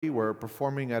we're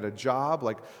performing at a job,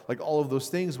 like all of those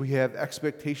things, we have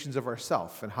expectations of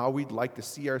ourselves and how we'd like to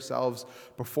see ourselves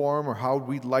perform or how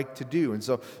we'd like to do. And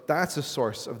so that's a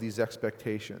source of these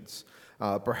expectations.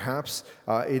 Perhaps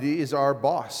it is our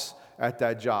boss at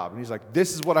that job. And he's like,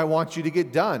 this is what I want you to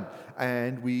get done.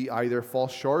 And we either fall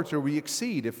short or we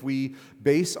exceed. If we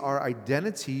base our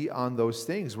identity on those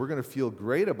things, we're going to feel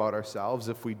great about ourselves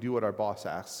if we do what our boss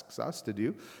asks us to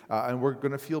do. And we're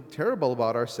going to feel terrible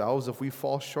about ourselves if we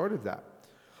fall short of that.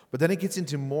 But then it gets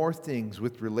into more things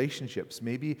with relationships.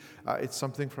 Maybe it's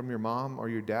something from your mom or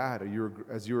your dad or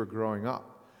as you were growing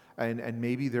up. And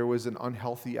maybe there was an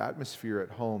unhealthy atmosphere at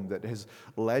home that has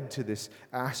led to this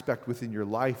aspect within your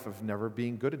life of never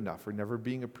being good enough or never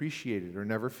being appreciated or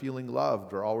never feeling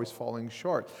loved or always falling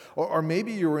short. Or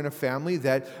maybe you were in a family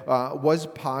that was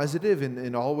positive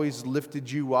and always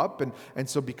lifted you up. And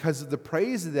so because of the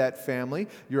praise of that family,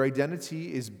 your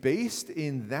identity is based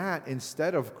in that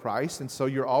instead of Christ. And so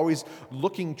you're always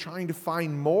trying to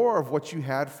find more of what you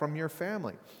had from your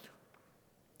family.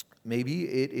 Maybe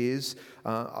it is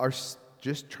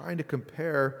just trying to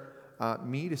compare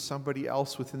me to somebody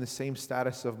else within the same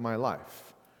status of my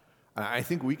life. I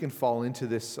think we can fall into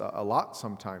this a lot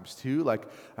sometimes too. Like,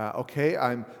 okay,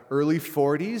 I'm early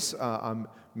 40s, I'm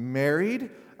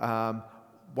married.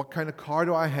 What kind of car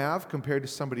do I have compared to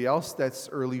somebody else that's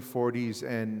early 40s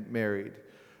and married?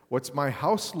 What's my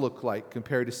house look like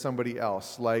compared to somebody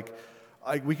else? Like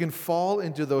we can fall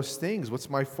into those things. What's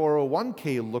my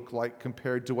 401k look like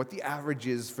compared to what the average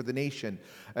is for the nation?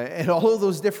 And all of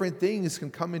those different things can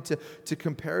come into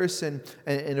comparison.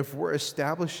 And if we're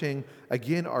establishing,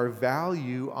 again, our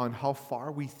value on how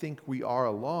far we think we are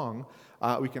along,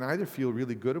 we can either feel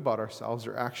really good about ourselves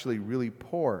or actually really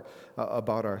poor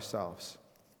about ourselves.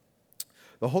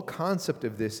 The whole concept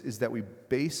of this is that we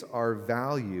base our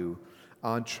value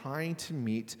on trying to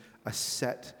meet a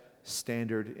set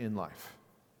standard in life.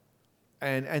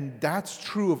 And that's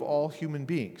true of all human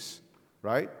beings,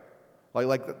 right?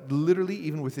 Like literally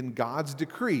even within God's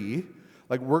decree,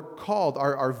 like we're called,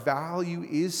 our value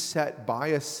is set by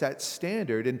a set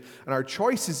standard, and our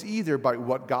choice is either by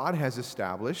what God has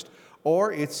established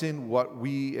or it's in what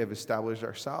we have established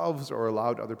ourselves or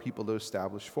allowed other people to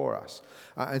establish for us.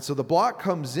 And so the block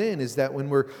comes in is that when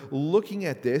we're looking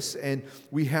at this and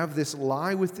we have this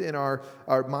lie within our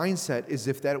mindset is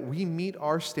if that we meet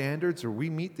our standards or we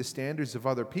meet the standards of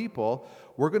other people,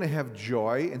 we're going to have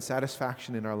joy and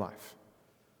satisfaction in our life.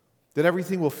 That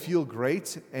everything will feel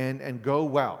great and go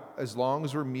well as long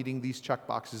as we're meeting these check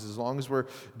boxes, as long as we're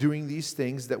doing these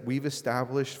things that we've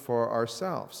established for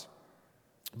ourselves.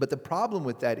 But the problem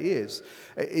with that is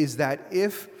that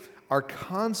if our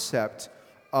concept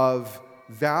of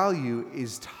value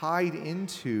is tied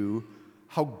into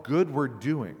how good we're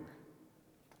doing,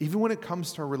 even when it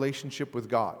comes to our relationship with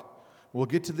God. We'll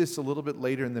get to this a little bit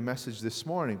later in the message this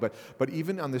morning, but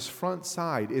even on this front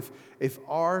side, if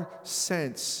our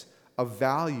sense of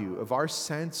value, of our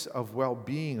sense of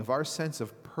well-being, of our sense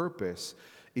of purpose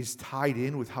is tied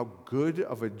in with how good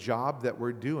of a job that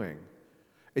we're doing,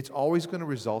 it's always going to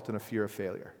result in a fear of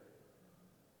failure.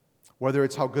 Whether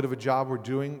it's how good of a job we're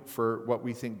doing for what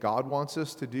we think God wants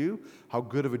us to do, how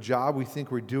good of a job we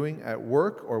think we're doing at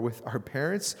work or with our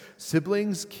parents,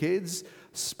 siblings, kids,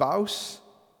 spouse,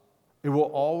 it will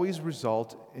always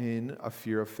result in a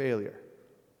fear of failure.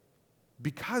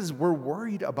 Because we're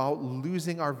worried about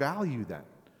losing our value then.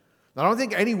 I don't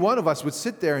think any one of us would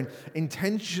sit there and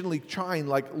intentionally try and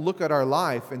look at our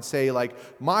life and say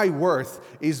my worth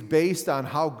is based on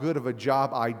how good of a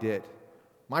job I did.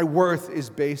 My worth is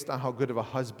based on how good of a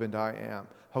husband I am,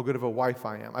 how good of a wife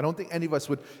I am. I don't think any of us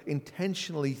would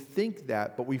intentionally think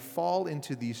that, but we fall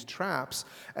into these traps.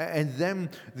 And then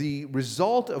the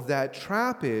result of that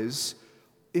trap is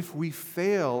if we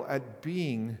fail at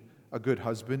being a good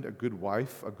husband, a good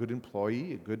wife, a good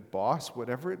employee, a good boss,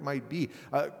 whatever it might be,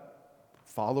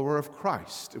 follower of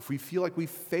Christ, if we feel like we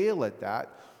fail at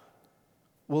that,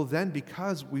 well then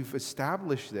because we've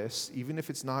established this, even if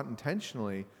it's not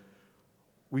intentionally,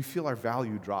 we feel our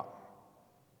value drop.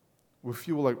 We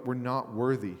feel like we're not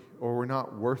worthy or we're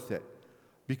not worth it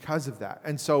because of that.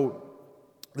 And so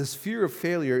this fear of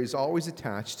failure is always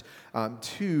attached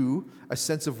to a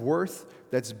sense of worth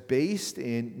that's based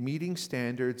in meeting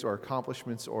standards or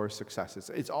accomplishments or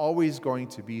successes. It's always going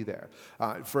to be there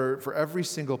for every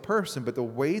single person, but the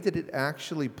way that it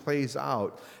actually plays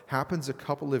out happens a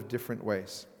couple of different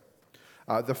ways.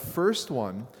 The first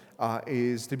one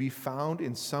is to be found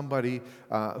in somebody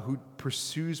who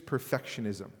pursues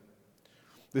perfectionism.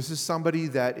 This is somebody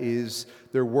that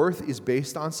their worth is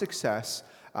based on success,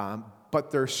 but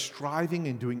they're striving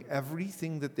and doing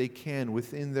everything that they can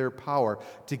within their power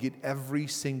to get every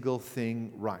single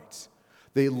thing right.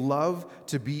 They love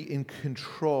to be in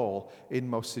control in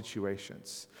most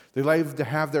situations. They love to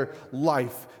have their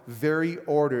life very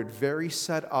ordered, very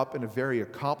set up in a very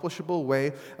accomplishable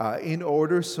way, in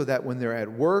order so that when they're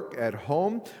at work, at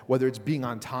home, whether it's being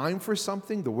on time for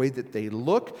something, the way that they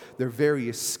look, their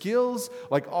various skills,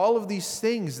 like all of these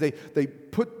things, they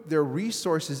put their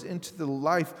resources into the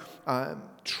life,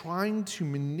 trying to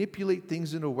manipulate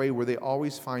things in a way where they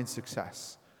always find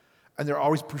success. And they're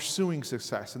always pursuing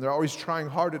success, and they're always trying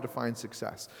harder to find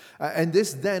success. And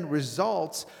this then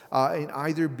results in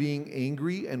either being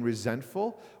angry and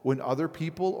resentful when other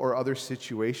people or other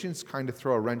situations kind of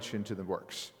throw a wrench into the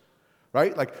works,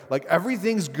 right? Like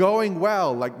everything's going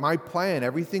well, like my plan,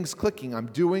 everything's clicking, I'm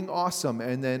doing awesome,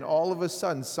 and then all of a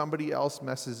sudden somebody else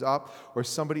messes up or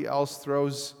somebody else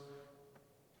throws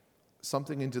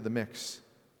something into the mix.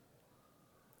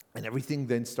 And everything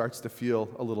then starts to feel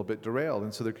a little bit derailed.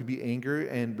 And so there can be anger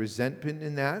and resentment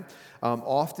in that.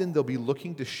 Often they'll be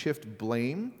looking to shift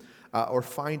blame or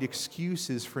find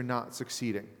excuses for not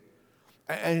succeeding.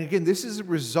 And again, this is a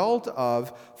result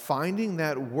of finding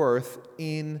that worth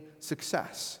in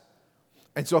success.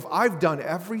 And so if I've done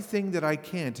everything that I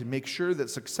can to make sure that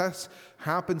success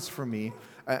happens for me,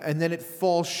 and then it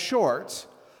falls short,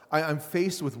 I'm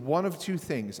faced with one of two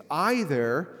things.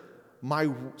 Either my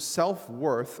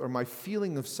self-worth or my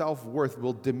feeling of self-worth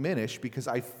will diminish because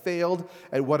I failed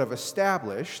at what I've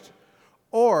established,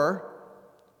 or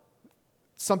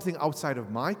something outside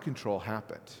of my control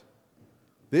happened.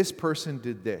 This person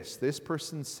did this. This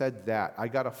person said that. I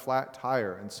got a flat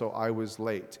tire, and so I was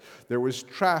late. There was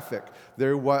traffic.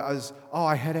 There was,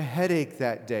 I had a headache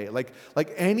that day. Like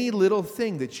any little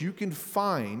thing that you can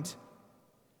find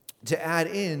to add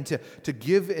in, to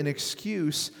give an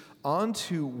excuse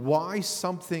onto why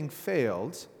something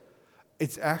failed,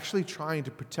 it's actually trying to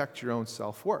protect your own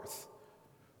self-worth.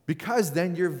 Because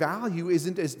then your value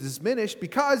isn't as diminished,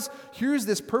 because here's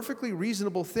this perfectly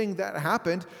reasonable thing that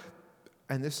happened,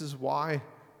 and this is why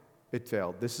it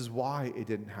failed. This is why it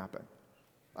didn't happen.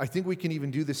 I think we can even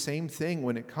do the same thing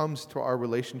when it comes to our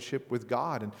relationship with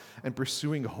God and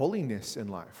pursuing holiness in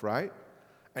life, right?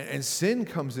 And sin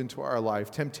comes into our life,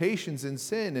 temptations and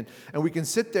sin, and we can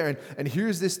sit there and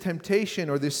here's this temptation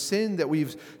or this sin that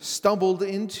we've stumbled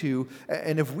into,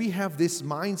 and if we have this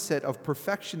mindset of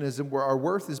perfectionism where our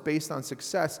worth is based on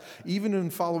success, even in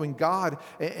following God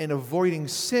and avoiding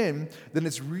sin, then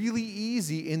it's really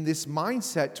easy in this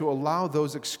mindset to allow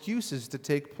those excuses to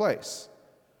take place.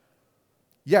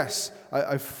 Yes,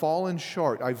 I've fallen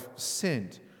short, I've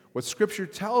sinned. What Scripture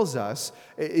tells us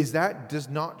is that does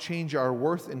not change our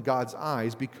worth in God's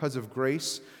eyes because of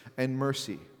grace and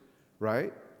mercy,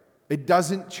 right? It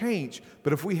doesn't change.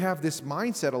 But if we have this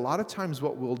mindset, a lot of times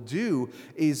what we'll do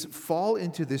is fall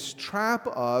into this trap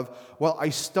of, well, I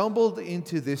stumbled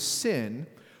into this sin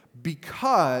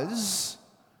because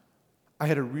I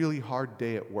had a really hard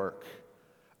day at work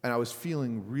and I was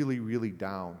feeling really, really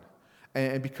down.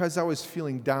 And because I was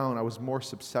feeling down, I was more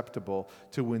susceptible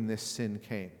to when this sin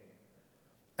came.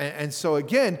 And so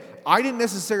again, I didn't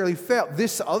necessarily fail.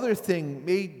 This other thing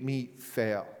made me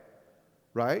fail,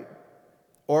 right?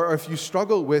 Or if you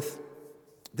struggle with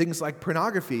things like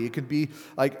pornography, it could be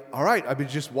like, all right, I've been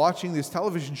just watching this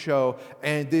television show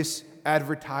and this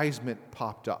advertisement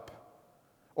popped up.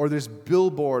 Or this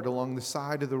billboard along the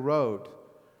side of the road.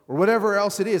 Or whatever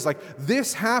else it is. Like,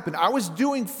 this happened. I was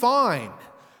doing fine,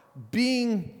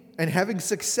 being and having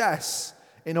success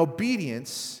in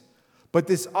obedience, but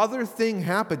this other thing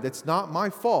happened that's not my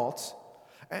fault.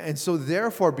 And so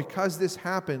therefore, because this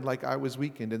happened, like I was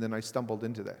weakened and then I stumbled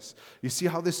into this. You see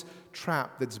how this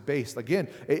trap that's based, again,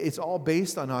 it's all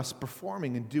based on us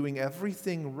performing and doing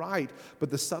everything right.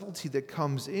 But the subtlety that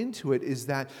comes into it is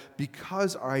that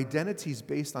because our identity is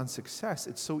based on success,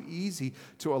 it's so easy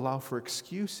to allow for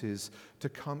excuses to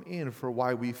come in for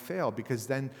why we fail, because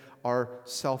then our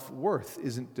self-worth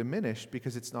isn't diminished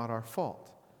because it's not our fault.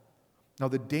 Now,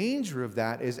 the danger of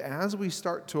that is as we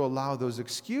start to allow those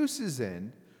excuses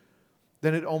in,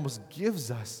 then it almost gives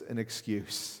us an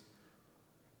excuse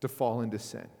to fall into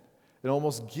sin. It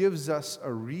almost gives us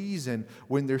a reason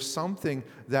when there's something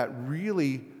that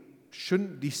really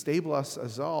shouldn't destabilize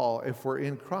us all if we're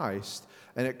in Christ.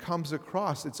 And it comes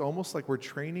across, it's almost like we're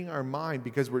training our mind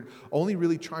because we're only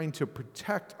really trying to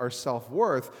protect our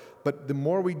self-worth. But the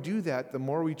more we do that, the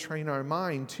more we train our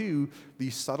mind to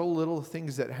these subtle little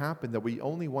things that happen that we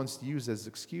only once used as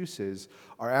excuses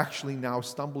are actually now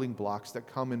stumbling blocks that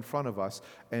come in front of us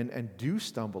and do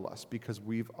stumble us because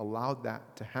we've allowed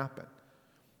that to happen.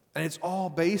 And it's all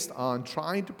based on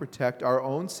trying to protect our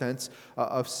own sense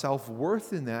of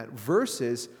self-worth in that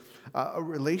versus a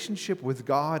relationship with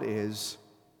God is,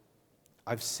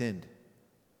 I've sinned.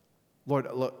 Lord,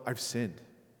 look, I've sinned.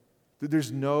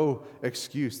 There's no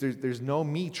excuse. There's no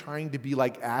me trying to be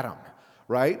like Adam,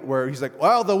 right? Where he's like,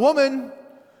 well, the woman,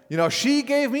 she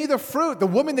gave me the fruit. The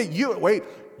woman that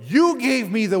you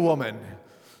gave me the woman.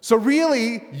 So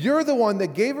really, you're the one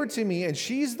that gave her to me, and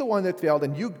she's the one that failed.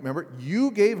 And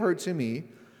you gave her to me,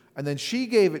 and then she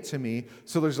gave it to me.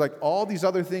 So there's like all these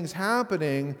other things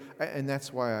happening, and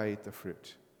that's why I ate the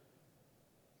fruit.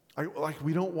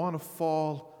 We don't want to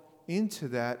fall into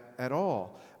that at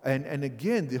all. And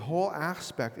again, the whole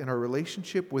aspect in our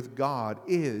relationship with God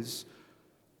is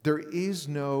there is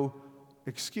no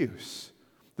excuse.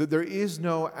 That there is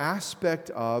no aspect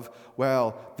of,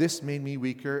 well, this made me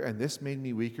weaker and this made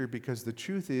me weaker, because the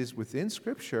truth is, within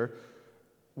Scripture,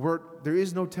 there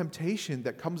is no temptation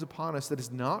that comes upon us that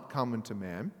is not common to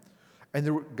man,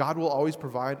 and God will always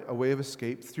provide a way of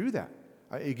escape through that.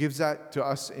 It gives that to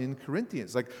us in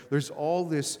Corinthians. There's all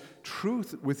this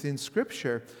truth within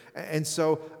Scripture, and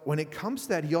so when it comes to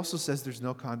that, he also says there's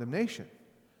no condemnation.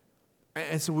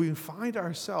 And so we find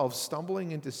ourselves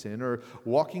stumbling into sin or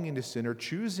walking into sin or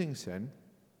choosing sin.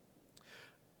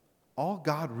 All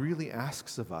God really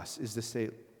asks of us is to say,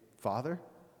 Father,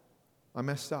 I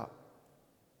messed up.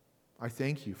 I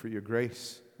thank you for your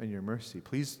grace and your mercy.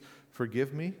 Please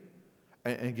forgive me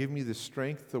and give me the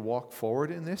strength to walk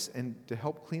forward in this and to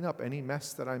help clean up any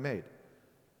mess that I made.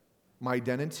 My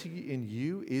identity in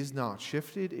you is not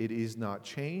shifted. It is not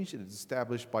changed. It is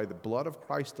established by the blood of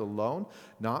Christ alone,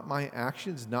 not my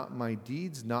actions, not my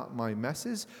deeds, not my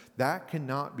messes. That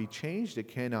cannot be changed. It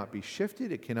cannot be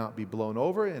shifted. It cannot be blown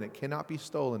over, and it cannot be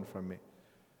stolen from me.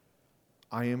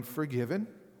 I am forgiven,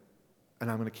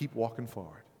 and I'm going to keep walking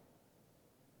forward.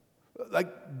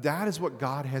 That is what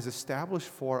God has established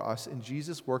for us in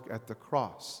Jesus' work at the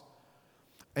cross.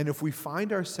 And if we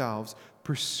find ourselves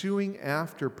pursuing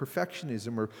after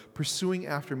perfectionism or pursuing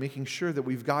after making sure that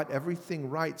we've got everything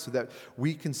right so that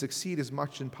we can succeed as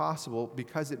much as possible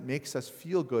because it makes us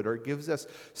feel good or it gives us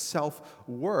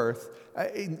self-worth,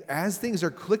 as things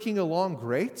are clicking along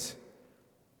great,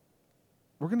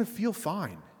 we're going to feel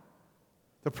fine.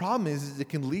 The problem is it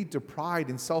can lead to pride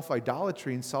and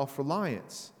self-idolatry and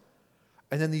self-reliance.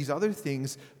 And then these other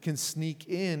things can sneak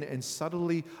in and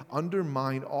subtly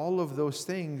undermine all of those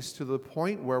things to the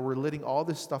point where we're letting all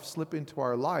this stuff slip into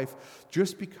our life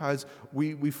just because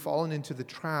we've fallen into the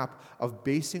trap of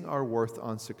basing our worth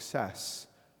on success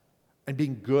and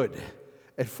being good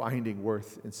at finding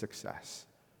worth in success.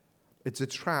 It's a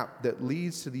trap that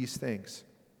leads to these things.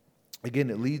 Again,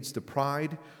 it leads to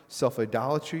pride,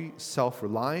 self-idolatry,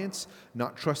 self-reliance,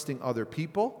 not trusting other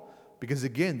people. Because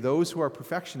again, those who are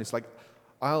perfectionists,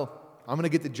 I'm going to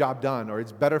get the job done, or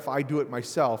it's better if I do it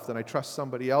myself than I trust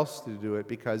somebody else to do it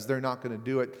because they're not going to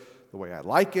do it the way I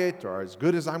like it or as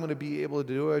good as I'm going to be able to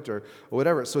do it or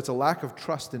whatever. So it's a lack of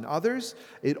trust in others.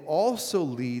 It also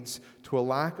leads to a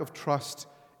lack of trust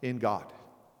in God.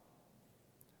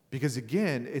 Because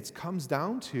again, it comes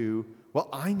down to, well,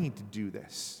 I need to do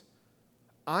this.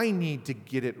 I need to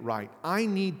get it right. I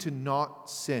need to not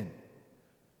sin.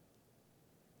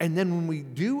 And then when we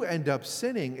do end up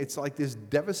sinning, it's like this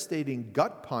devastating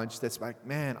gut punch that's like,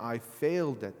 man, I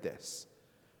failed at this.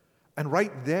 And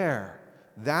right there,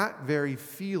 that very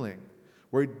feeling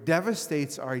where it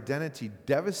devastates our identity,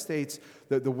 devastates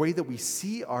the way that we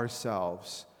see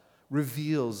ourselves,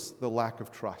 reveals the lack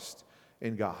of trust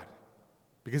in God.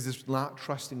 Because it's not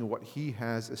trusting in what He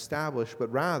has established,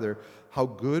 but rather how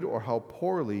good or how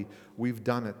poorly we've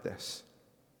done at this.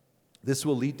 This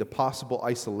will lead to possible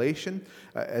isolation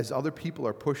as other people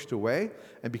are pushed away,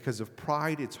 and because of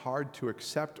pride, it's hard to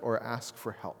accept or ask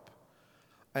for help.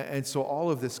 And so all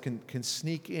of this can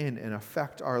sneak in and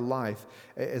affect our life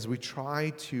as we try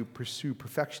to pursue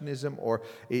perfectionism, or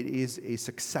it is a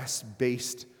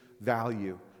success-based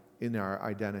value in our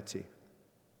identity.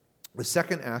 The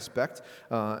second aspect,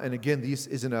 and again, this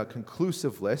isn't a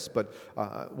conclusive list, but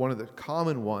one of the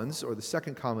common ones, or the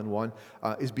second common one,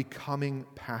 is becoming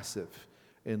passive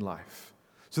in life.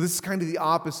 So this is kind of the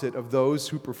opposite of those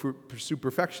who pursue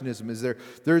perfectionism, is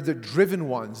they're the driven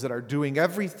ones that are doing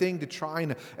everything to try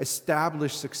and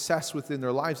establish success within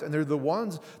their lives, and they're the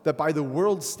ones that by the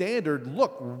world's standard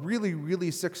look really,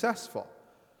 really successful.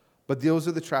 But those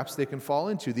are the traps they can fall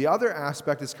into. The other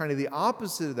aspect is kind of the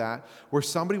opposite of that, where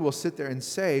somebody will sit there and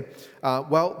say,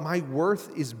 well, my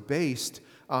worth is based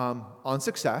on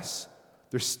success.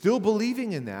 They're still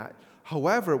believing in that.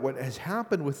 However, what has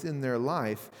happened within their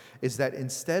life is that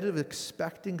instead of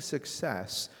expecting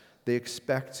success, they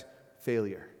expect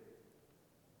failure.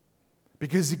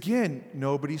 Because again,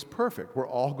 nobody's perfect. We're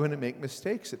all going to make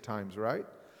mistakes at times, right?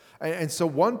 And so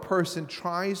one person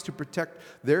tries to protect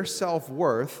their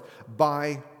self-worth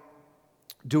by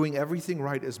doing everything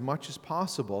right as much as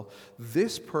possible.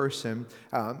 This person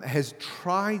has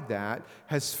tried that,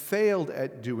 has failed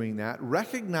at doing that,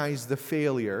 recognized the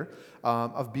failure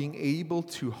of being able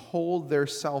to hold their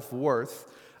self-worth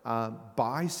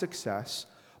by success,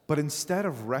 but instead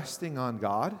of resting on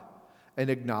God and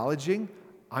acknowledging,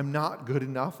 I'm not good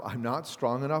enough, I'm not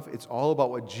strong enough, it's all about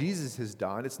what Jesus has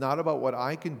done, it's not about what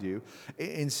I can do.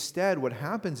 Instead, what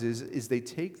happens is they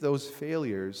take those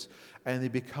failures and they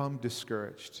become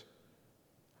discouraged.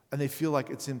 And they feel like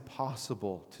it's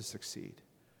impossible to succeed.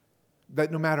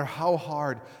 That no matter how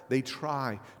hard they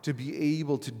try to be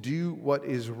able to do what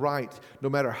is right, no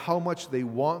matter how much they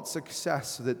want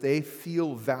success so that they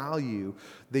feel value,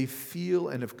 they feel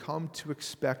and have come to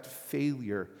expect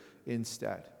failure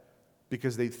instead,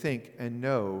 because they think and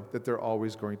know that they're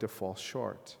always going to fall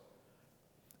short.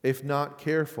 If not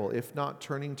careful, if not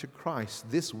turning to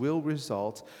Christ, this will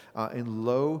result in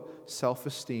low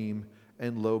self-esteem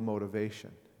and low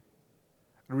motivation.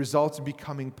 It results in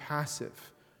becoming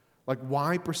passive. Like,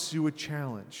 why pursue a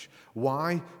challenge?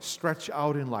 Why stretch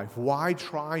out in life? Why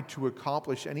try to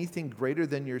accomplish anything greater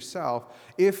than yourself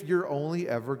if you're only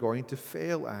ever going to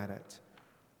fail at it?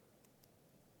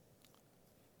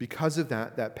 Because of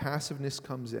that passiveness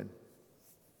comes in.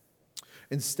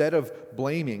 Instead of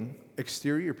blaming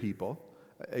exterior people,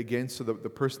 again, so the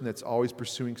person that's always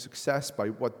pursuing success by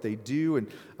what they do and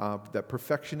that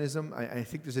perfectionism, I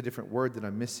think there's a different word that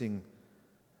I'm missing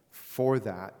for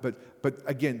that. But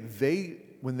again,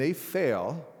 when they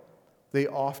fail, they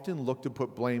often look to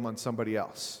put blame on somebody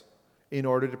else in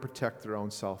order to protect their own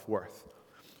self-worth.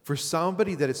 For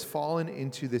somebody that has fallen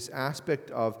into this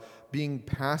aspect of being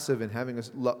passive and having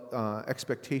an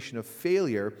expectation of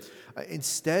failure,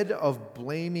 instead of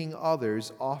blaming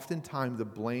others, oftentimes the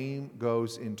blame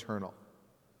goes internal.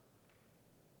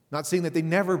 Not saying that they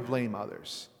never blame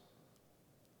others,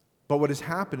 but what has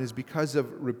happened is because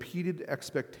of repeated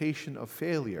expectation of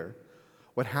failure,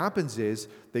 what happens is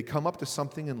they come up to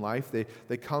something in life,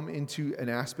 they come into an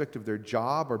aspect of their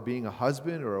job or being a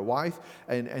husband or a wife,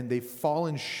 and they've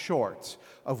fallen short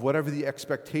of whatever the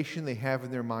expectation they have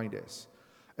in their mind is.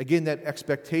 Again, that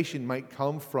expectation might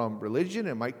come from religion,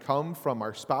 it might come from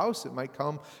our spouse, it might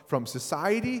come from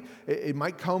society, it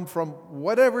might come from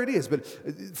whatever it is, but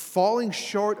falling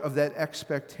short of that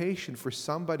expectation for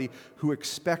somebody who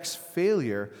expects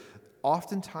failure,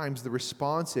 oftentimes the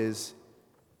response is,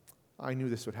 I knew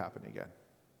this would happen again.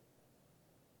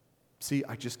 See,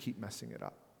 I just keep messing it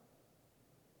up.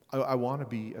 I want to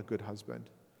be a good husband.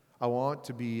 I want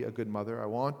to be a good mother. I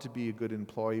want to be a good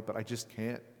employee, but I just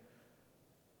can't.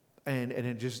 And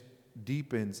it just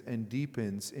deepens and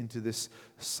deepens into this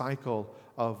cycle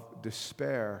of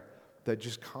despair that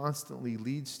just constantly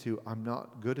leads to, I'm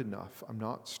not good enough. I'm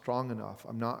not strong enough.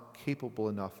 I'm not capable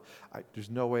enough. There's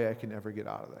no way I can ever get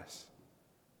out of this.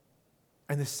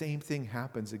 And the same thing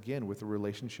happens again with a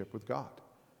relationship with God.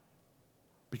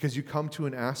 Because you come to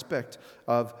an aspect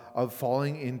of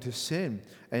falling into sin,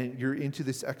 and you're into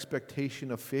this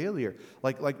expectation of failure.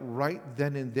 Like right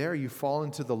then and there, you fall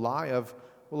into the lie of,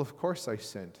 well, of course I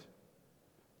sinned.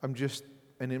 I'm just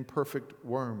an imperfect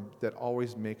worm that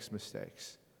always makes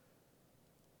mistakes.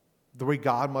 The way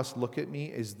God must look at me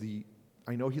is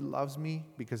I know He loves me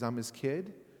because I'm His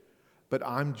kid, but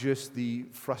I'm just the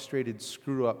frustrated,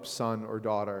 screw-up son or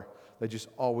daughter that just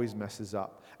always messes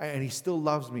up. And He still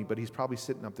loves me, but He's probably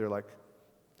sitting up there like,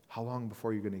 how long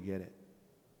before you're going to get it?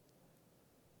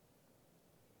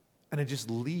 And it just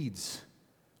leads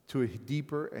to a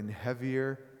deeper and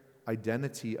heavier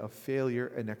identity of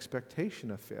failure and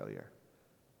expectation of failure.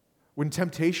 When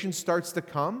temptation starts to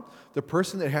come, the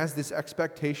person that has this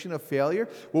expectation of failure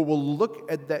will look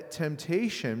at that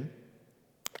temptation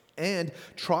and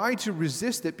try to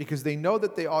resist it because they know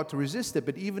that they ought to resist it.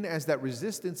 But even as that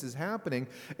resistance is happening,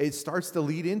 it starts to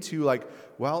lead into like,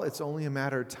 well, it's only a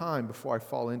matter of time before I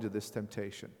fall into this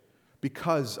temptation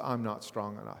because I'm not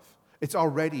strong enough. It's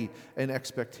already an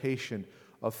expectation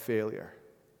of failure.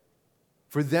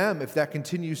 For them, if that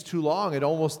continues too long, it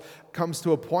almost comes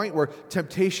to a point where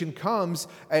temptation comes,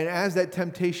 and as that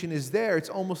temptation is there, it's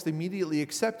almost immediately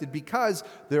accepted because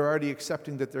they're already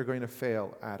accepting that they're going to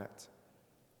fail at it.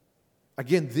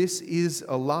 Again, this is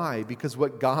a lie because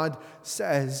what God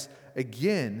says,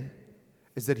 again,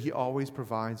 is that He always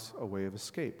provides a way of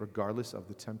escape, regardless of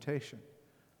the temptation.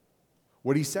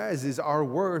 What he says is our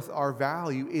worth, our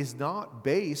value is not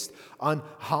based on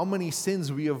how many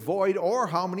sins we avoid or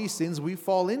how many sins we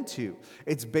fall into.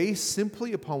 It's based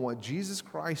simply upon what Jesus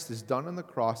Christ has done on the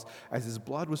cross as his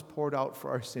blood was poured out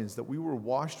for our sins, that we were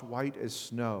washed white as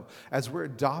snow, as we're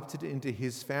adopted into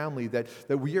his family, that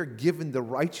we are given the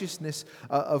righteousness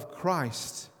of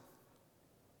Christ.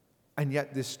 And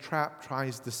yet this trap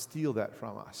tries to steal that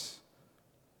from us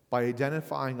by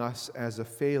identifying us as a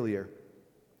failure.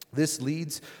 This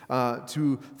leads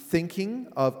to thinking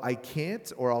of I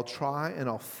can't, or I'll try and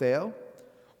I'll fail.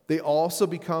 They also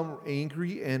become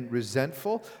angry and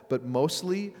resentful, but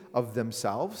mostly of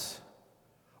themselves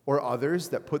or others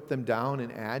that put them down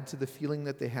and add to the feeling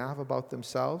that they have about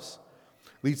themselves.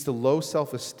 Leads to low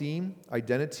self-esteem,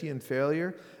 identity and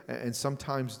failure, and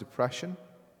sometimes depression.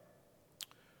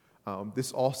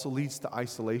 This also leads to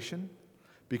isolation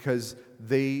because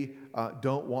they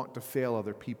don't want to fail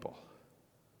other people.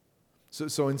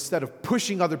 So instead of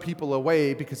pushing other people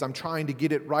away because I'm trying to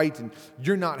get it right and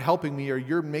you're not helping me or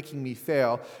you're making me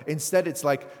fail, instead it's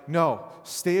like, no,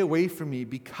 stay away from me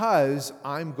because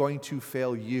I'm going to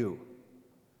fail you.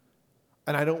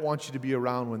 And I don't want you to be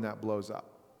around when that blows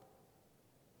up.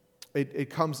 It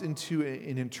comes into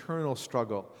an internal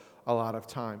struggle a lot of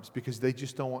times because they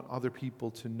just don't want other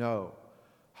people to know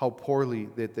how poorly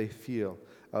that they feel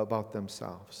about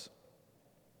themselves.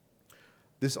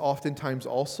 This oftentimes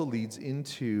also leads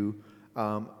into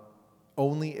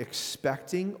only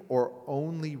expecting or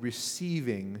only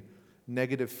receiving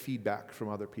negative feedback from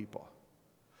other people.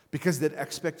 Because that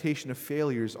expectation of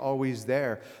failure is always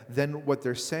there. Then what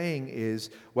they're saying is,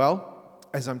 well,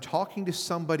 as I'm talking to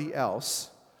somebody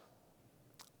else,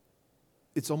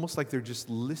 it's almost like they're just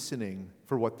listening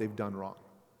for what they've done wrong.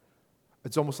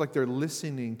 It's almost like they're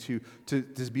listening to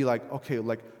be like, okay,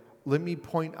 like, let me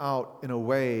point out in a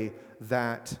way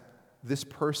that this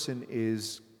person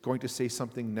is going to say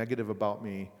something negative about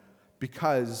me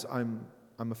because I'm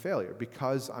a failure,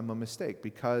 because I'm a mistake,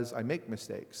 because I make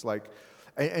mistakes.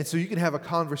 And so you can have a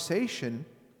conversation,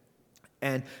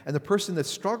 and the person that's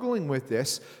struggling with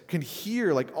this can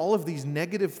hear like all of these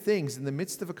negative things in the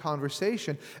midst of a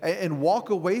conversation and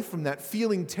walk away from that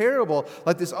feeling terrible,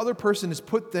 like this other person has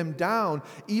put them down,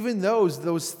 even though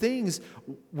those things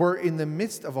were in the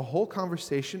midst of a whole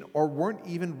conversation or weren't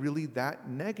even really that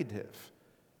negative.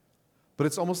 But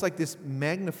it's almost like this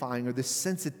magnifying or this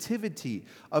sensitivity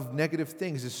of negative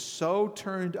things is so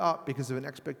turned up because of an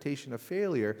expectation of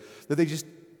failure that they just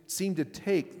seem to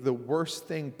take the worst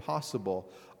thing possible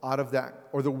out of that,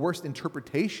 or the worst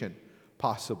interpretation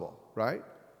possible, right?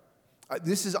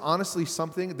 This is honestly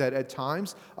something that at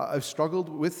times I've struggled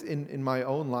with in my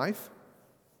own life.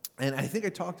 And I think I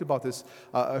talked about this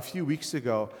a few weeks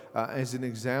ago as an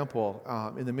example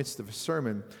in the midst of a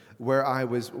sermon where I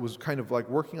was kind of like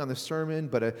working on the sermon,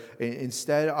 but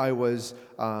instead I was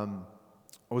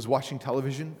watching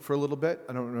television for a little bit.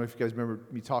 I don't know if you guys remember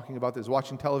me talking about this.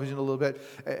 Watching television a little bit,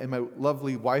 and my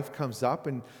lovely wife comes up,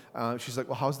 and she's like,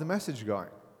 well, how's the message going?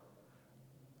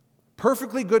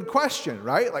 Perfectly good question,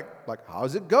 right? Like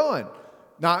how's it going?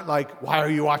 Not like, why are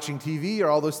you watching TV or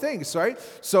all those things, right?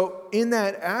 So in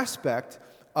that aspect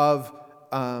of,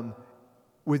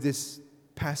 with this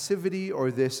passivity or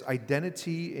this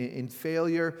identity in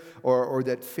failure or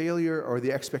that failure or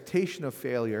the expectation of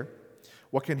failure,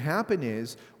 what can happen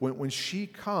is when she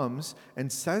comes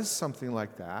and says something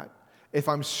like that, if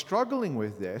I'm struggling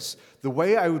with this, the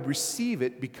way I would receive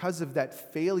it because of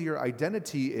that failure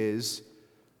identity is,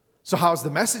 so how's the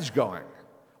message going?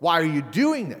 Why are you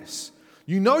doing this?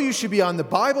 You know you should be on the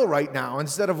Bible right now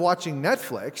instead of watching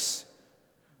Netflix,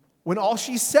 when all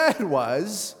she said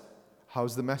was,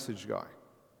 how's the message going?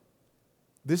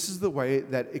 This is the way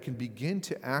that it can begin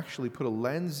to actually put a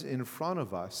lens in front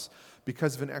of us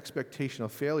because of an expectation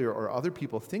of failure or other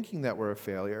people thinking that we're a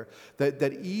failure,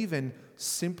 that even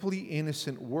simply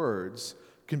innocent words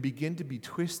can begin to be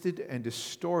twisted and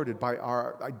distorted by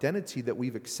our identity that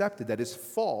we've accepted that is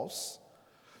false,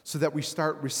 so that we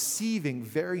start receiving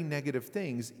very negative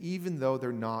things even though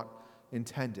they're not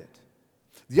intended.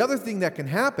 The other thing that can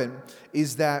happen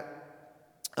is that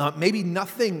maybe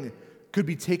nothing could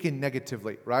be taken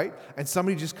negatively, right? And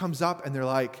somebody just comes up and they're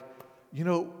like, you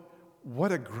know,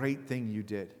 what a great thing you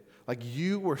did. Like,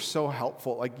 you were so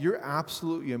helpful. Like, you're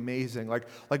absolutely amazing. Like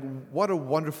what a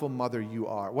wonderful mother you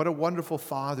are. What a wonderful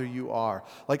father you are.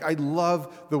 Like, I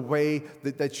love the way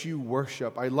that you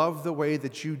worship. I love the way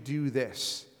that you do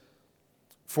this.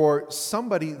 For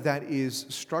somebody that is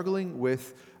struggling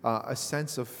with a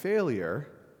sense of failure,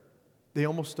 they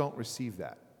almost don't receive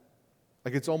that.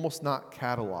 Like, it's almost not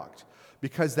cataloged.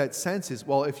 Because that sense is,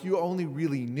 well, if you only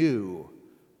really knew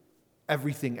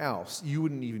everything else, you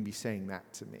wouldn't even be saying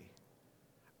that to me.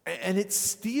 And it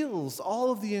steals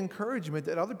all of the encouragement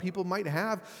that other people might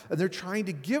have, and they're trying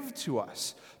to give to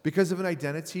us because of an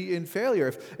identity in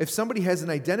failure. If somebody has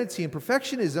an identity in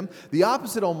perfectionism, the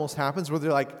opposite almost happens, where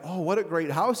they're like, oh, what a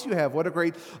great house you have, what a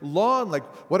great lawn, like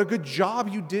what a good job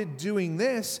you did doing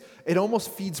this. It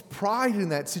almost feeds pride in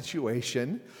that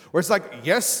situation, where it's like,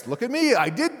 yes, look at me, I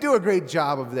did do a great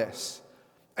job of this.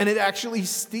 And it actually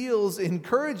steals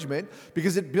encouragement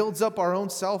because it builds up our own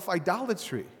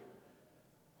self-idolatry.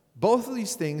 Both of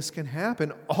these things can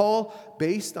happen, all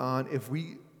based on if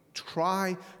we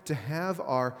try to have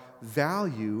our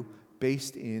value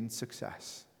based in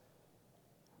success.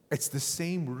 It's the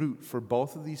same root for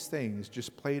both of these things,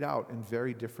 just played out in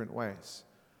very different ways.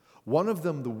 One of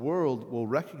them the world will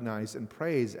recognize and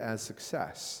praise as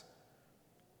success,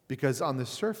 because on the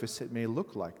surface it may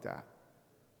look like that.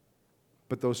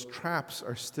 But those traps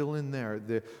are still in there.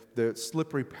 The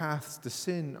slippery paths to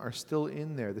sin are still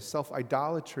in there. The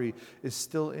self-idolatry is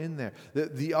still in there.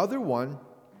 The other one,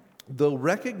 they'll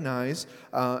recognize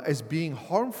as being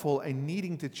harmful and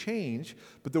needing to change,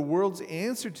 but the world's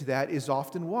answer to that is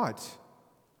often what?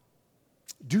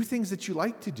 Do things that you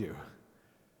like to do.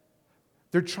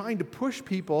 They're trying to push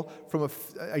people from an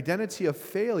identity of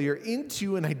failure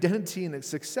into an identity of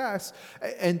success,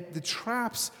 and the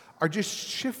traps are just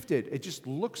shifted. It just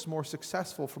looks more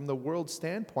successful from the world's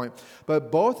standpoint.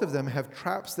 But both of them have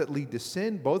traps that lead to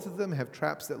sin. Both of them have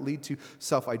traps that lead to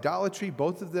self-idolatry.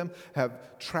 Both of them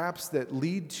have traps that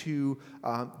lead to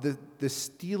the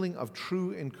stealing of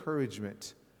true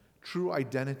encouragement, true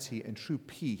identity, and true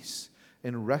peace,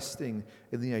 and resting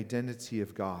in the identity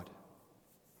of God.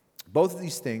 Both of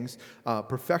these things,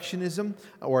 perfectionism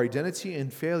or identity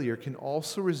in failure, can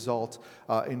also result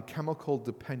in chemical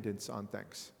dependence on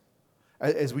things,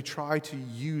 as we try to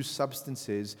use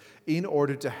substances in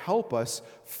order to help us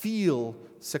feel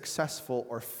successful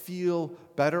or feel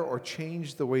better or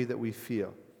change the way that we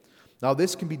feel. Now,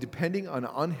 this can be depending on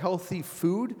unhealthy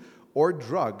food or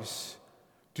drugs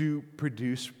to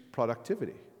produce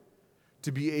productivity,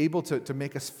 to be able to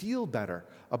make us feel better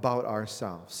about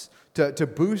ourselves, to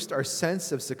boost our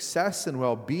sense of success and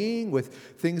well-being with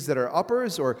things that are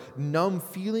uppers, or numb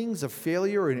feelings of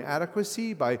failure or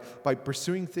inadequacy by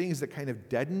pursuing things that kind of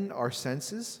deaden our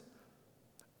senses.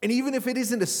 And even if it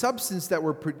isn't a substance that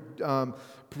we're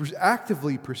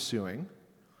actively pursuing,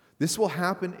 this will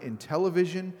happen in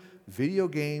television, video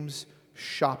games,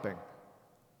 shopping,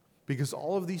 because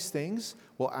all of these things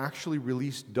will actually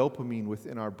release dopamine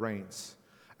within our brains.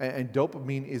 And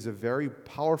dopamine is a very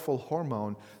powerful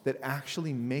hormone that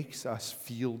actually makes us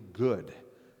feel good,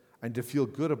 and to feel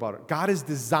good about it. God has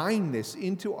designed this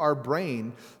into our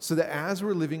brain so that as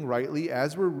we're living rightly,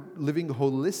 as we're living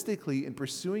holistically and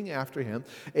pursuing after Him,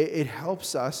 it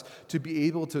helps us to be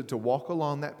able to walk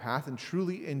along that path and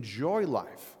truly enjoy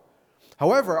life.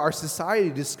 However, our society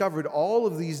discovered all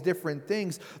of these different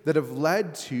things that have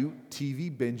led to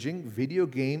TV binging, video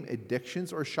game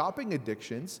addictions, or shopping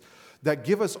addictions that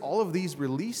give us all of these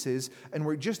releases, and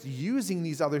we're just using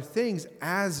these other things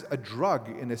as a drug,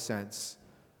 in a sense,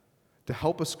 to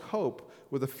help us cope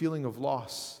with a feeling of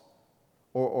loss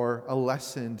or a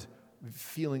lessened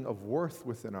feeling of worth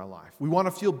within our life. We want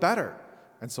to feel better,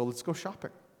 and so let's go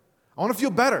shopping. I want to feel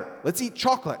better. Let's eat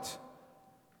chocolate.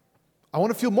 I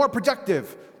want to feel more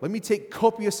productive. Let me take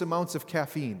copious amounts of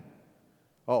caffeine.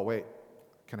 Oh, wait,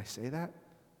 can I say that?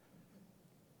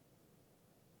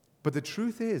 But the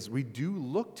truth is, we do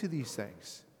look to these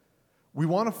things. We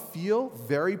want to feel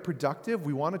very productive.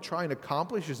 We want to try and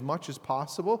accomplish as much as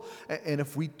possible. And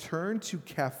if we turn to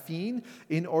caffeine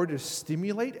in order to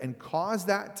stimulate and cause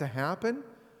that to happen,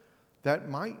 that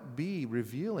might be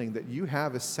revealing that you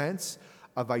have a sense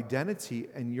of identity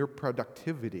and your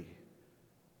productivity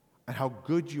and how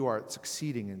good you are at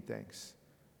succeeding in things.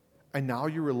 And now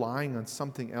you're relying on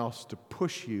something else to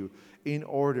push you in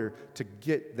order to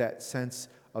get that sense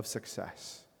of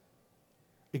success.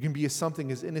 It can be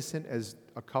something as innocent as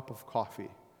a cup of coffee.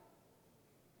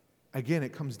 Again,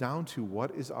 it comes down to,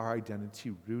 what is our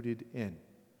identity rooted in?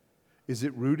 Is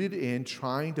it rooted in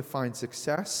trying to find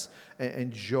success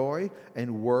and joy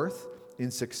and worth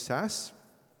in success?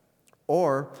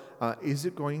 Or is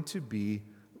it going to be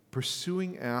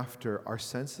pursuing after our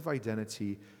sense of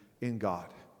identity in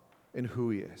God and who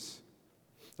He is?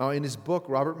 Now, in his book,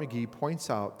 Robert McGee points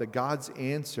out that God's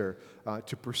answer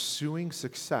to pursuing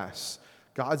success,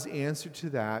 God's answer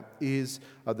to that is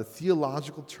the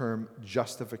theological term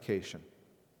justification.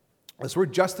 This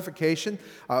word justification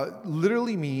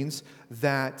literally means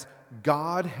that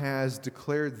God has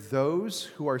declared those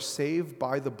who are saved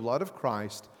by the blood of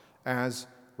Christ as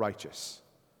righteous.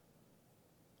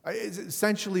 It's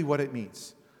essentially what it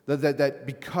means. That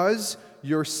because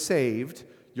you're saved,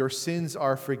 your sins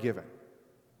are forgiven.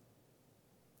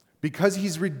 Because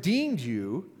he's redeemed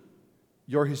you,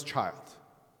 you're his child.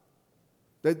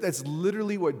 That's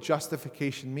literally what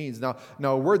justification means. Now,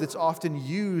 a word that's often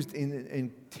used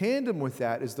in tandem with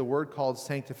that is the word called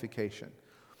sanctification.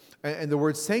 And the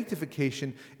word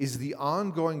sanctification is the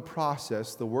ongoing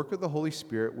process, the work of the Holy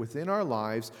Spirit within our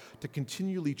lives to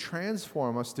continually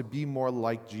transform us to be more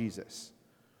like Jesus.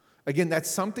 Again, that's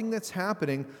something that's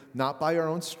happening not by our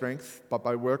own strength, but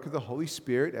by work of the Holy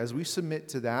Spirit. As we submit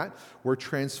to that, we're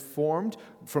transformed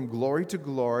from glory to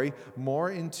glory,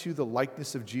 more into the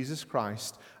likeness of Jesus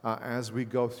Christ as we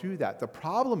go through that. The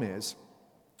problem is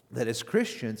that as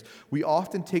Christians, we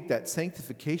often take that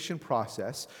sanctification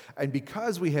process, and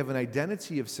because we have an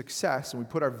identity of success and we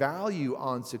put our value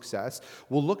on success,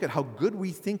 we'll look at how good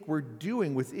we think we're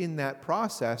doing within that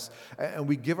process, and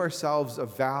we give ourselves a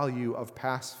value of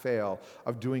pass-fail,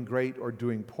 of doing great or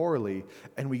doing poorly,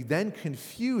 and we then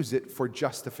confuse it for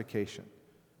justification.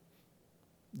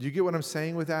 Do you get what I'm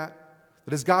saying with that?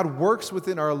 That as God works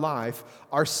within our life,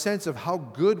 our sense of how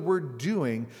good we're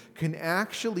doing can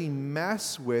actually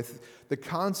mess with the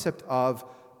concept of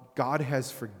God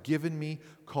has forgiven me,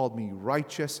 called me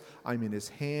righteous, I'm in his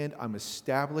hand, I'm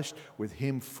established with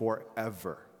him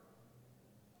forever.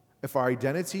 If our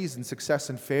identity is in success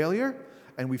and failure,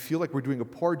 and we feel like we're doing a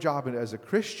poor job as a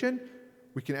Christian,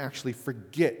 we can actually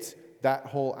forget that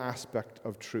whole aspect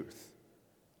of truth.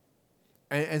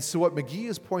 And so what McGee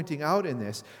is pointing out in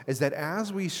this is that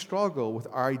as we struggle with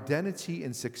our identity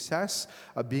and success,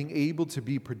 of being able to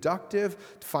be productive,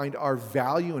 to find our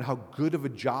value in how good of a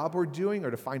job we're doing,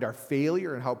 or to find our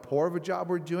failure in how poor of a job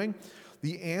we're doing,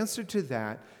 the answer to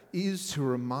that is to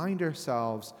remind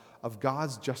ourselves of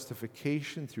God's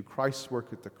justification through Christ's work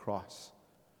at the cross.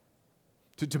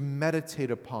 To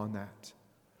meditate upon that.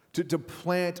 To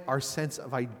plant our sense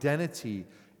of identity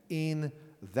in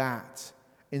that,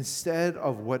 instead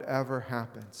of whatever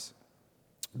happens.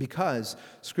 Because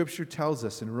Scripture tells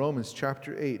us in Romans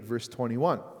chapter 8, verse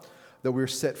 21, that we're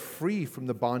set free from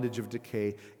the bondage of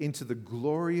decay into the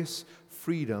glorious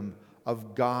freedom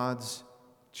of God's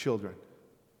children.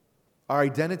 Our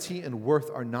identity and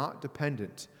worth are not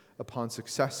dependent upon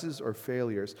successes or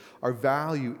failures. Our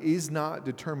value is not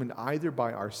determined either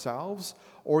by ourselves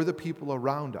or the people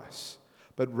around us,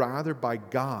 but rather by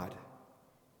God,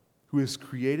 who has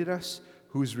created us,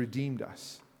 who has redeemed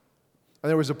us. And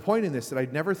there was a point in this that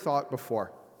I'd never thought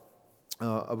before, and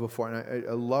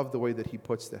I love the way that he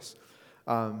puts this.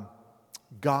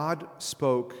 God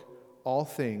spoke all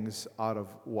things out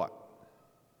of what?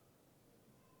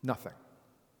 Nothing.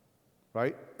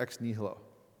 Right? Ex nihilo.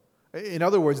 In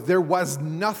other words, there was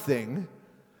nothing.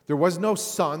 There was no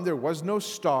sun. There was no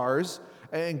stars.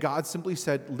 And God simply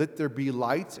said, let there be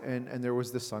light, and there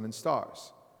was the sun and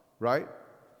stars. Right?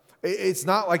 It's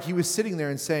not like he was sitting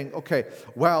there and saying, okay,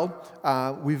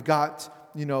 well, we've got,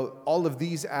 all of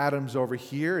these atoms over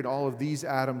here and all of these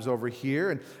atoms over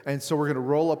here, and so we're going to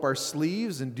roll up our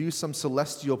sleeves and do some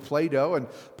celestial Play-Doh and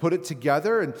put it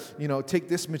together and, take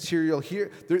this material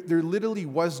here. There literally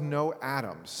was no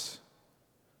atoms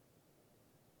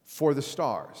for the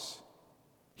stars.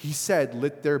 He said,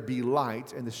 let there be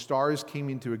light, and the stars came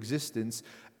into existence,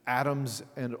 atoms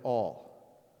and all.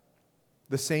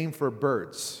 The same for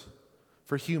birds,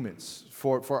 for humans,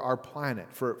 for our planet,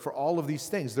 for all of these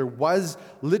things. There was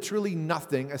literally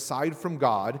nothing aside from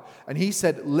God, and he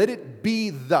said, let it be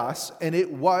thus, and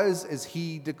it was as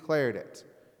he declared it.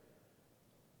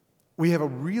 We have a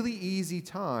really easy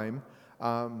time,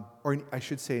 or I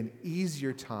should say an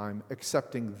easier time,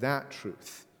 accepting that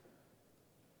truth.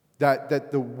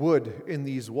 That the wood in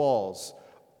these walls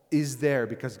is there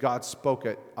because God spoke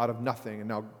it out of nothing. And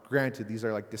now, granted, these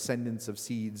are like descendants of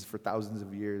seeds for thousands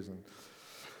of years. And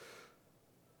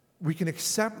we can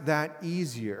accept that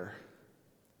easier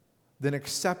than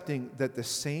accepting that the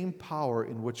same power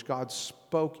in which God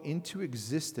spoke into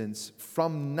existence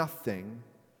from nothing,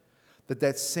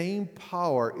 that same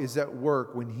power is at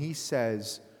work when he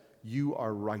says, you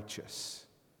are righteous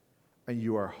and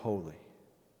you are holy.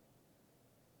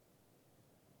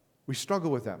 We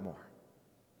struggle with that more.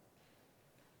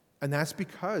 And that's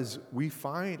because we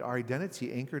find our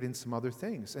identity anchored in some other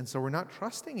things. And so we're not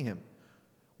trusting him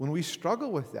when we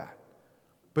struggle with that.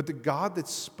 But the God that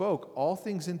spoke all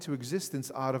things into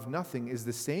existence out of nothing is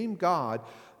the same God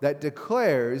that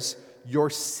declares, your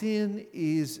sin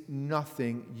is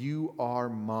nothing, you are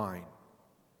mine.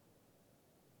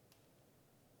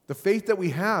 The faith that we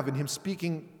have in him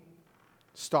speaking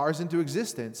stars into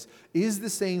existence is the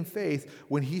same faith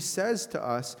when he says to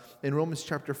us in Romans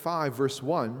chapter 5, verse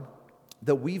 1,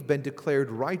 that we've been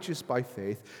declared righteous by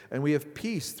faith, and we have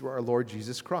peace through our Lord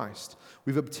Jesus Christ.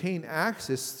 We've obtained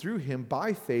access through him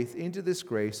by faith into this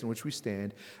grace in which we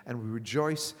stand, and we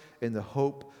rejoice in the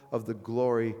hope of the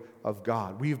glory of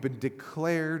God. We have been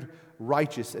declared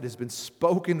righteous. It has been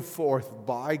spoken forth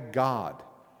by God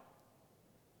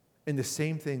in the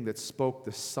same thing that spoke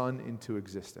the Son into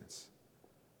existence.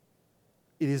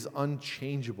 It is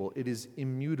unchangeable. It is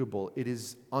immutable. It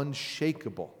is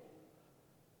unshakable.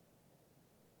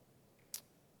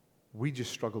 We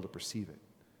just struggle to perceive it.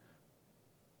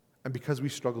 And because we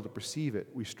struggle to perceive it,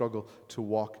 we struggle to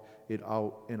walk it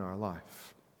out in our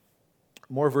life.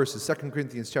 More verses. 2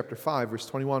 Corinthians chapter 5, verse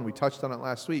 21. We touched on it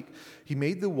last week. He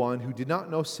made the one who did not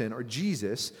know sin, or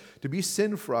Jesus, to be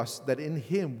sin for us, that in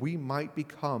him we might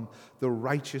become the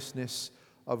righteousness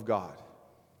of God.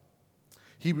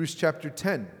 Hebrews chapter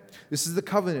 10. This is the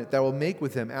covenant that I will make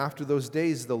with them after those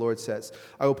days, the Lord says.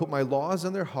 I will put my laws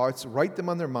on their hearts, write them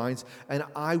on their minds, and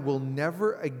I will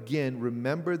never again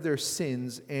remember their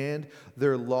sins and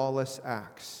their lawless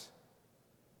acts.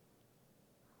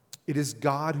 It is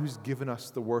God who's given us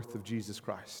the worth of Jesus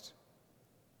Christ.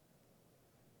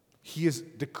 He has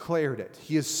declared it.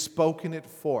 He has spoken it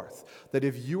forth. That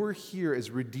if you are here as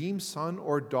redeemed son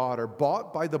or daughter,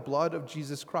 bought by the blood of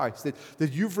Jesus Christ,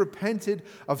 that you've repented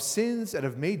of sins and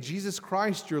have made Jesus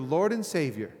Christ your Lord and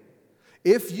Savior,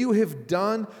 if you have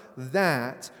done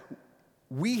that,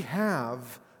 we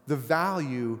have the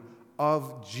value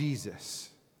of Jesus.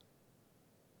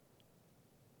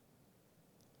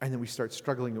 And then we start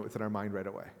struggling it within our mind right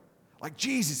away. Like,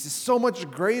 Jesus is so much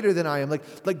greater than I am.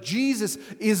 Like Jesus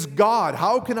is God.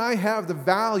 How can I have the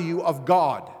value of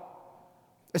God?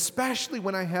 Especially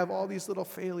when I have all these little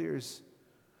failures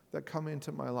that come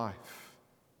into my life.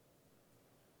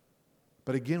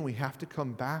 But again, we have to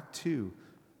come back to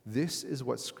this is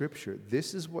what Scripture,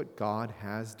 this is what God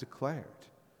has declared.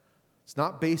 It's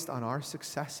not based on our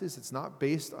successes. It's not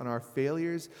based on our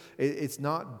failures. It's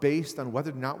not based on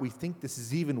whether or not we think this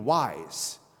is even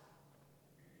wise.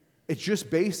 It's just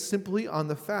based simply on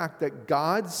the fact that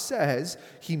God says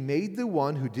he made the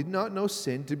one who did not know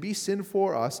sin to be sin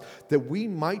for us, that we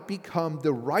might become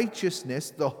the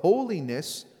righteousness, the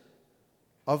holiness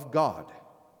of God.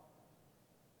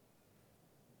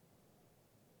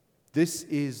 This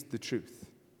is the truth.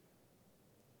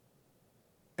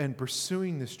 And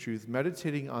pursuing this truth,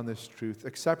 meditating on this truth,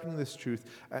 accepting this truth,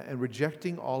 and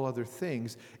rejecting all other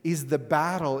things is the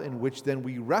battle in which then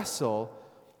we wrestle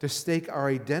to stake our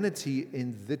identity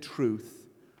in the truth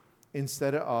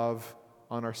instead of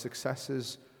on our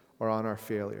successes or on our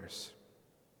failures.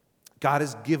 God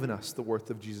has given us the worth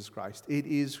of Jesus Christ. It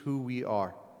is who we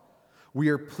are. We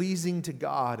are pleasing to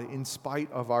God in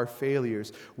spite of our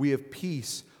failures. We have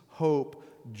peace, hope,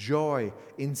 joy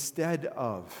instead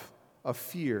of a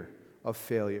fear of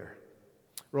failure.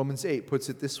 Romans 8 puts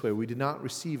it this way: we did not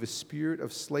receive a spirit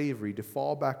of slavery to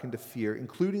fall back into fear,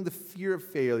 including the fear of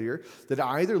failure that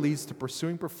either leads to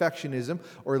pursuing perfectionism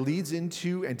or leads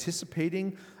into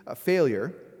anticipating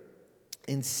failure.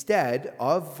 Instead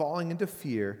of falling into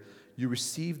fear, you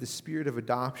receive the spirit of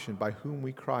adoption by whom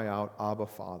we cry out, Abba,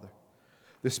 Father.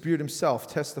 The Spirit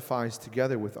himself testifies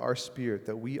together with our spirit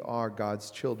that we are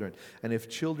God's children, and if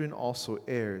children, also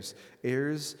heirs,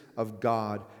 heirs of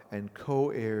God and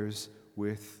co-heirs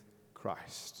with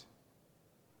Christ.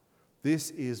 This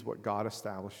is what God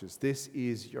establishes. This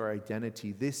is your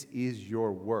identity. This is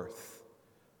your worth.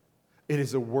 It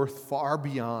is a worth far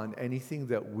beyond anything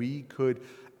that we could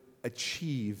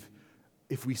achieve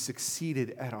if we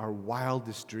succeeded at our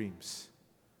wildest dreams.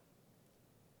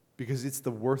 Because it's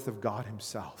the worth of God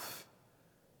himself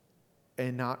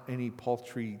and not any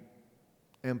paltry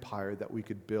empire that we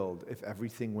could build if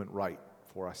everything went right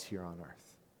for us here on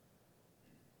earth.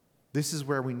 This is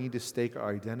where we need to stake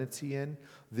our identity in.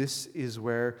 This is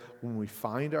where, when we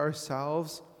find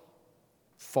ourselves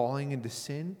falling into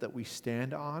sin, that we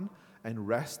stand on and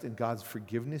rest in God's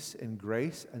forgiveness and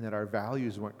grace, and that our value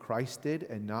is what Christ did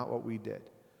and not what we did.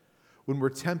 When we're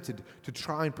tempted to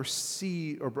try and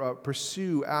pursue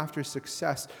after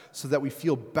success so that we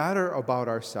feel better about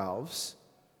ourselves,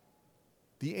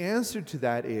 the answer to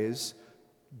that is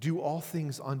do all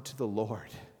things unto the Lord.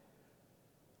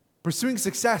 Pursuing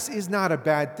success is not a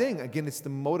bad thing. Again, it's the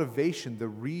motivation, the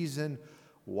reason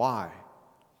why.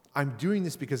 I'm doing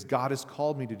this because God has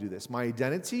called me to do this. My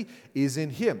identity is in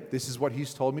him. This is what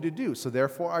he's told me to do, so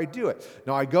therefore I do it.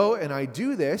 Now I go and I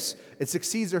do this. It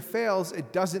succeeds or fails.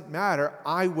 It doesn't matter.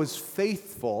 I was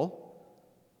faithful,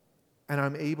 and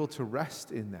I'm able to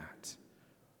rest in that.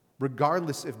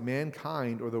 Regardless if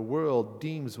mankind or the world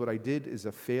deems what I did as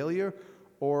a failure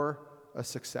or a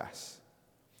success.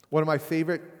 One of my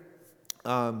favorite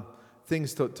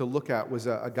things to look at was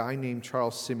a guy named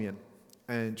Charles Simeon.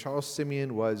 And Charles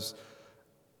Simeon was,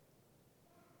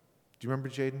 do you remember,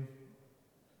 Jaden?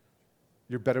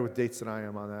 You're better with dates than I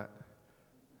am on that.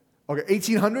 Okay,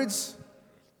 1800s?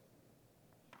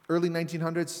 Early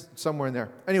 1900s? Somewhere in there.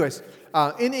 Anyways,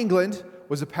 in England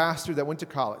was a pastor that went to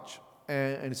college.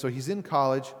 And so he's in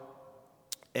college,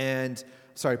 and,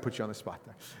 sorry, I put you on the spot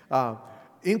there.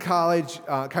 In college,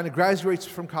 kind of graduates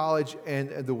from college, and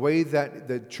the way that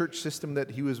the church system that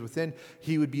he was within,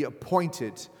 he would be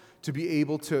appointed to be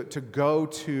able to go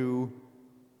to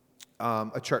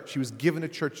a church. He was given a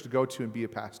church to go to and be a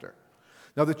pastor.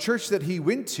 Now, the church that he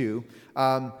went to,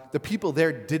 the people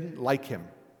there didn't like him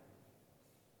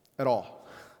at all.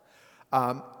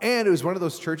 And it was one of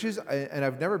those churches, and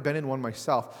I've never been in one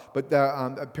myself, but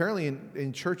apparently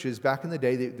in churches back in the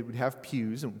day, they would have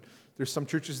pews, and there's some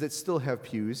churches that still have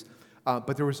pews,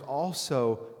 but there was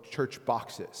also church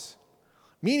boxes,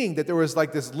 meaning that there was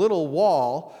like this little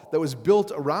wall that was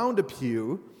built around a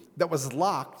pew that was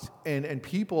locked, and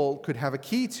people could have a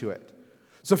key to it.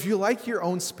 So if you like your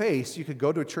own space, you could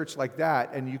go to a church like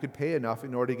that, and you could pay enough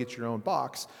in order to get your own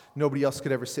box. Nobody else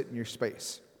could ever sit in your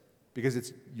space because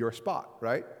it's your spot,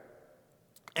 right?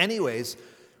 Anyways,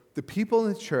 the people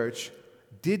in the church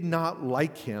did not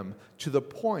like him to the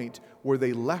point where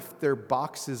they left their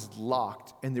boxes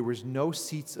locked and there was no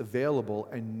seats available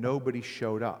and nobody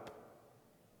showed up.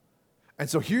 And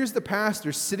so here's the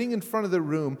pastor sitting in front of the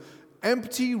room,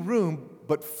 empty room,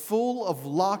 but full of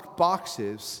locked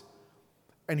boxes,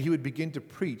 and he would begin to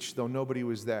preach though nobody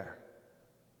was there.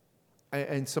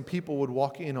 And some people would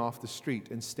walk in off the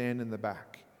street and stand in the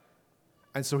back.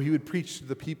 And so he would preach to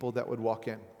the people that would walk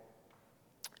in.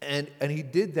 And he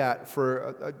did that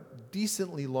for a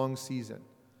decently long season.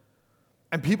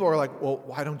 And people are like, well,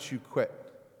 why don't you quit?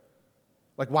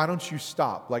 Like, why don't you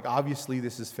stop? Like, obviously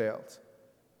this has failed.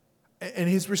 And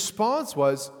his response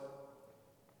was,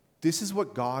 this is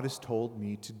what God has told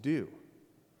me to do.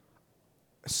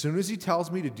 As soon as he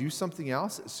tells me to do something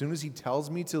else, as soon as he tells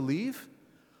me to leave,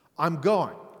 I'm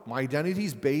going. My identity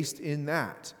is based in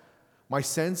that. My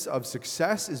sense of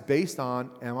success is based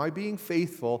on, am I being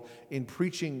faithful in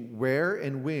preaching where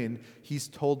and when he's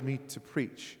told me to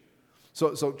preach?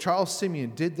 So Charles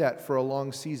Simeon did that for a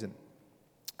long season.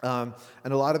 And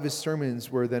a lot of his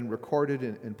sermons were then recorded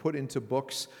and put into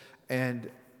books. And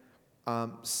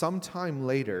sometime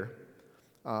later,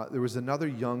 there was another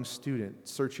young student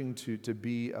searching to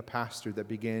be a pastor that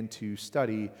began to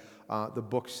study the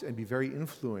books and be very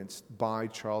influenced by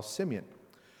Charles Simeon.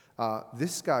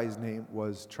 This guy's name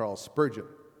was Charles Spurgeon.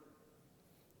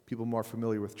 People more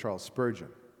familiar with Charles Spurgeon,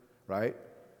 right?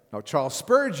 Now, Charles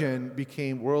Spurgeon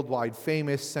became worldwide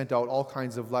famous, sent out all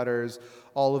kinds of letters,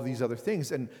 all of these other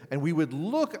things. And we would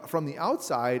look from the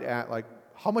outside at, like,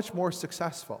 how much more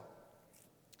successful.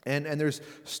 And there's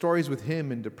stories with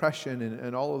him and depression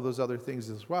and all of those other things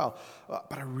as well.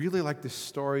 But I really like this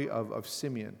story of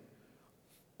Simeon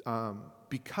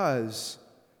because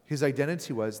his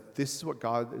identity was, this is what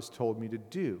God has told me to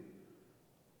do.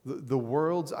 The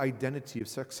world's identity of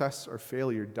success or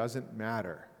failure doesn't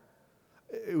matter.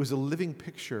 It was a living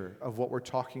picture of what we're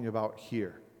talking about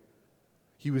here.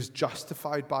 He was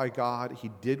justified by God.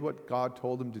 He did what God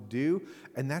told him to do,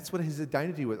 and that's what his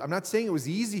identity was. I'm not saying it was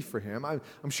easy for him.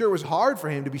 I'm sure it was hard for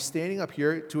him to be standing up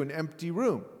here to an empty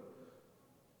room.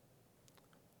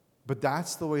 But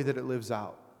that's the way that it lives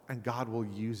out, and God will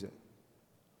use it.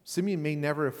 Simeon may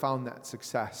never have found that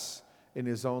success in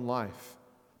his own life,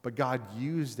 but God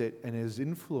used it and has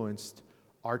influenced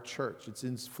our church. It's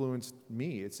influenced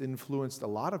me. It's influenced a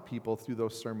lot of people through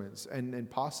those sermons, and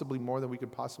possibly more than we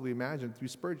could possibly imagine through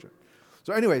Spurgeon.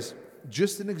 So anyways,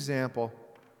 just an example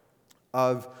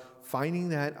of finding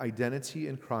that identity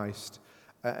in Christ,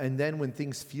 and then when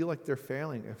things feel like they're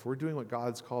failing, if we're doing what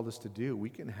God's called us to do,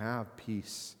 we can have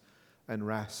peace and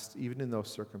rest, even in those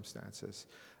circumstances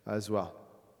as well.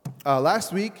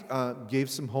 Last week, gave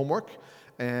some homework,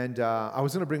 and I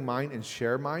was going to bring mine and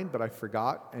share mine, but I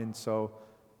forgot, and so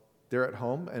they're at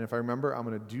home, and if I remember, I'm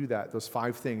going to do that. Those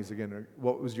 5 things, again,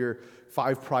 what was your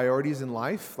 5 priorities in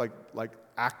life, like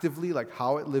actively, like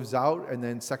how it lives out, and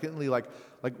then secondly, like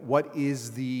what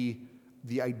is the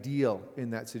ideal in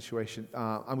that situation.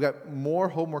 I've got more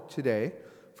homework today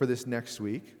for this next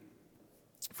week,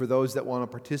 for those that want to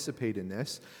participate in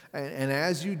this. And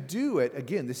as you do it,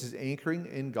 again, this is anchoring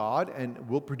in God and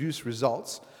will produce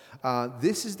results.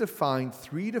 This is to find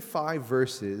 3 to 5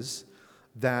 verses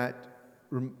that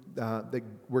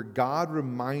where God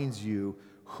reminds you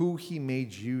who he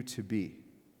made you to be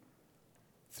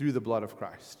through the blood of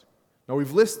Christ. Now,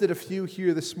 we've listed a few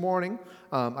here this morning.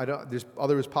 There's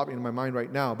others popping in my mind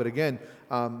right now, but again,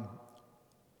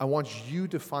 I want you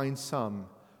to find some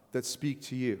that speak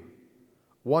to you.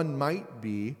 One might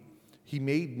be, he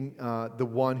made the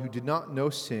one who did not know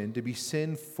sin to be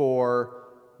sin for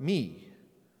me,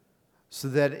 so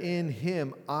that in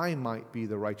him I might be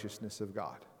the righteousness of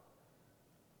God.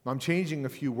 I'm changing a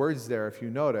few words there, if you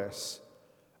notice,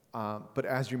 but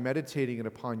as you're meditating it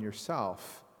upon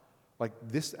yourself, like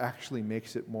this actually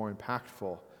makes it more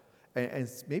impactful. And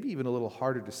it's maybe even a little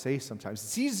harder to say sometimes.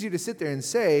 It's easier to sit there and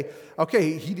say,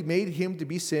 okay, he made him to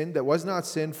be sin that was not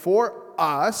sin for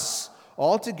us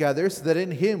altogether, so that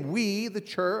in him we, the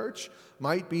church,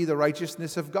 might be the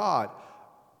righteousness of God.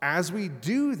 As we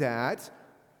do that,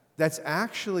 that's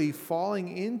actually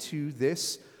falling into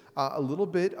this a little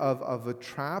bit of a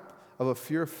trap of a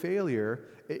fear of failure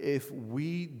if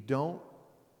we don't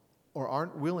or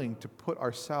aren't willing to put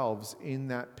ourselves in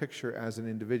that picture as an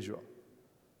individual.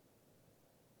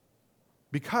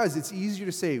 Because it's easier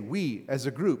to say we as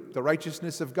a group, the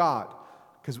righteousness of God,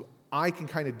 because I can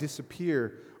kind of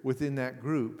disappear within that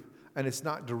group, and it's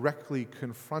not directly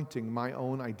confronting my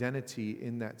own identity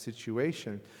in that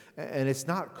situation. And it's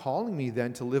not calling me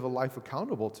then to live a life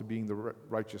accountable to being the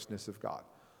righteousness of God,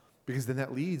 because then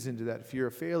that leads into that fear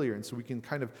of failure. And so we can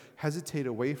kind of hesitate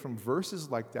away from verses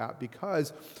like that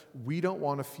because we don't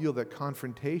want to feel that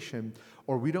confrontation,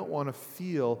 or we don't want to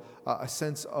feel a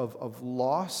sense of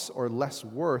loss or less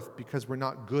worth because we're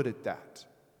not good at that.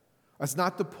 That's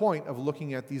not the point of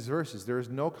looking at these verses. There is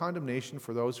no condemnation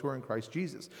for those who are in Christ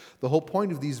Jesus. The whole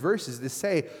point of these verses is to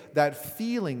say that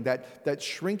feeling, that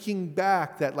shrinking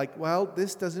back, that like, well,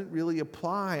 this doesn't really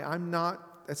apply.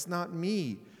 That's not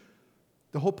me.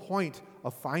 The whole point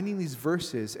of finding these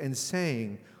verses and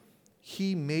saying,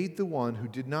 he made the one who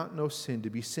did not know sin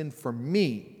to be sin for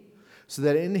me, so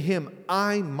that in him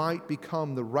I might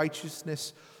become the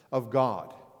righteousness of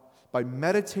God. By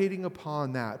meditating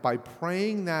upon that, by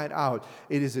praying that out,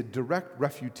 it is a direct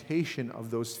refutation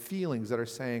of those feelings that are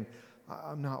saying,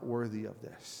 I'm not worthy of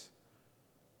this.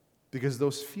 Because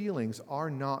those feelings are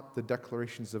not the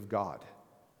declarations of God.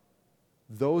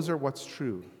 Those are what's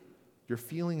true. Your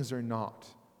feelings are not.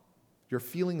 Your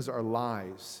feelings are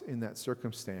lies in that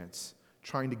circumstance,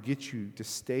 trying to get you to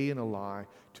stay in a lie,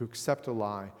 to accept a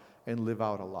lie, and live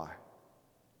out a lie.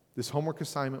 This homework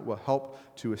assignment will help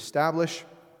to establish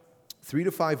 3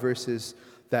 to 5 verses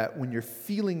that when you're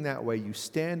feeling that way, you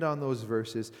stand on those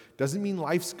verses. Doesn't mean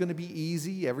life's going to be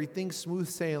easy, everything's smooth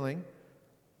sailing.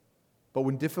 But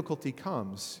when difficulty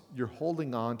comes, you're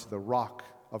holding on to the rock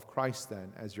of Christ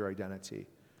then as your identity,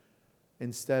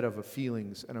 instead of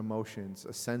feelings and emotions,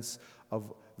 a sense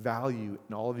of value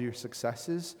in all of your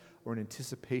successes, or an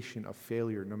anticipation of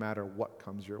failure no matter what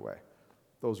comes your way.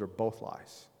 Those are both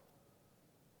lies.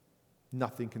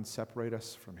 Nothing can separate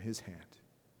us from his hand.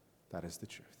 That is the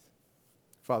truth.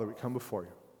 Father, we come before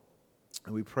you,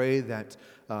 and we pray that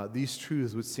these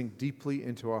truths would sink deeply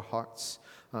into our hearts.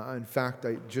 In fact,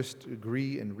 I just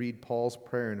agree and read Paul's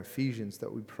prayer in Ephesians, that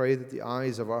we pray that the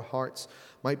eyes of our hearts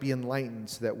might be enlightened,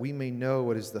 so that we may know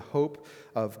what is the hope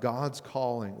of God's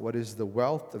calling, what is the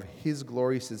wealth of his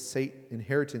glorious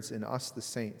inheritance in us, the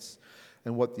saints,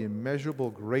 and what the immeasurable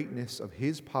greatness of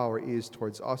his power is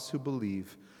towards us who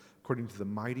believe, according to the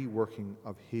mighty working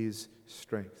of his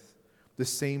strength. The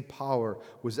same power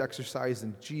was exercised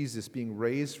in Jesus, being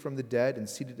raised from the dead and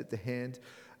seated at the hand,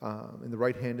 in the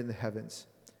right hand in the heavens,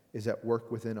 is at work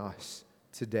within us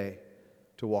today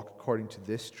to walk according to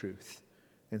this truth,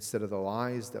 instead of the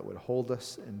lies that would hold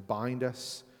us and bind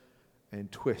us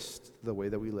and twist the way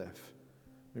that we live.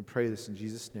 We pray this in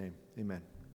Jesus' name. Amen.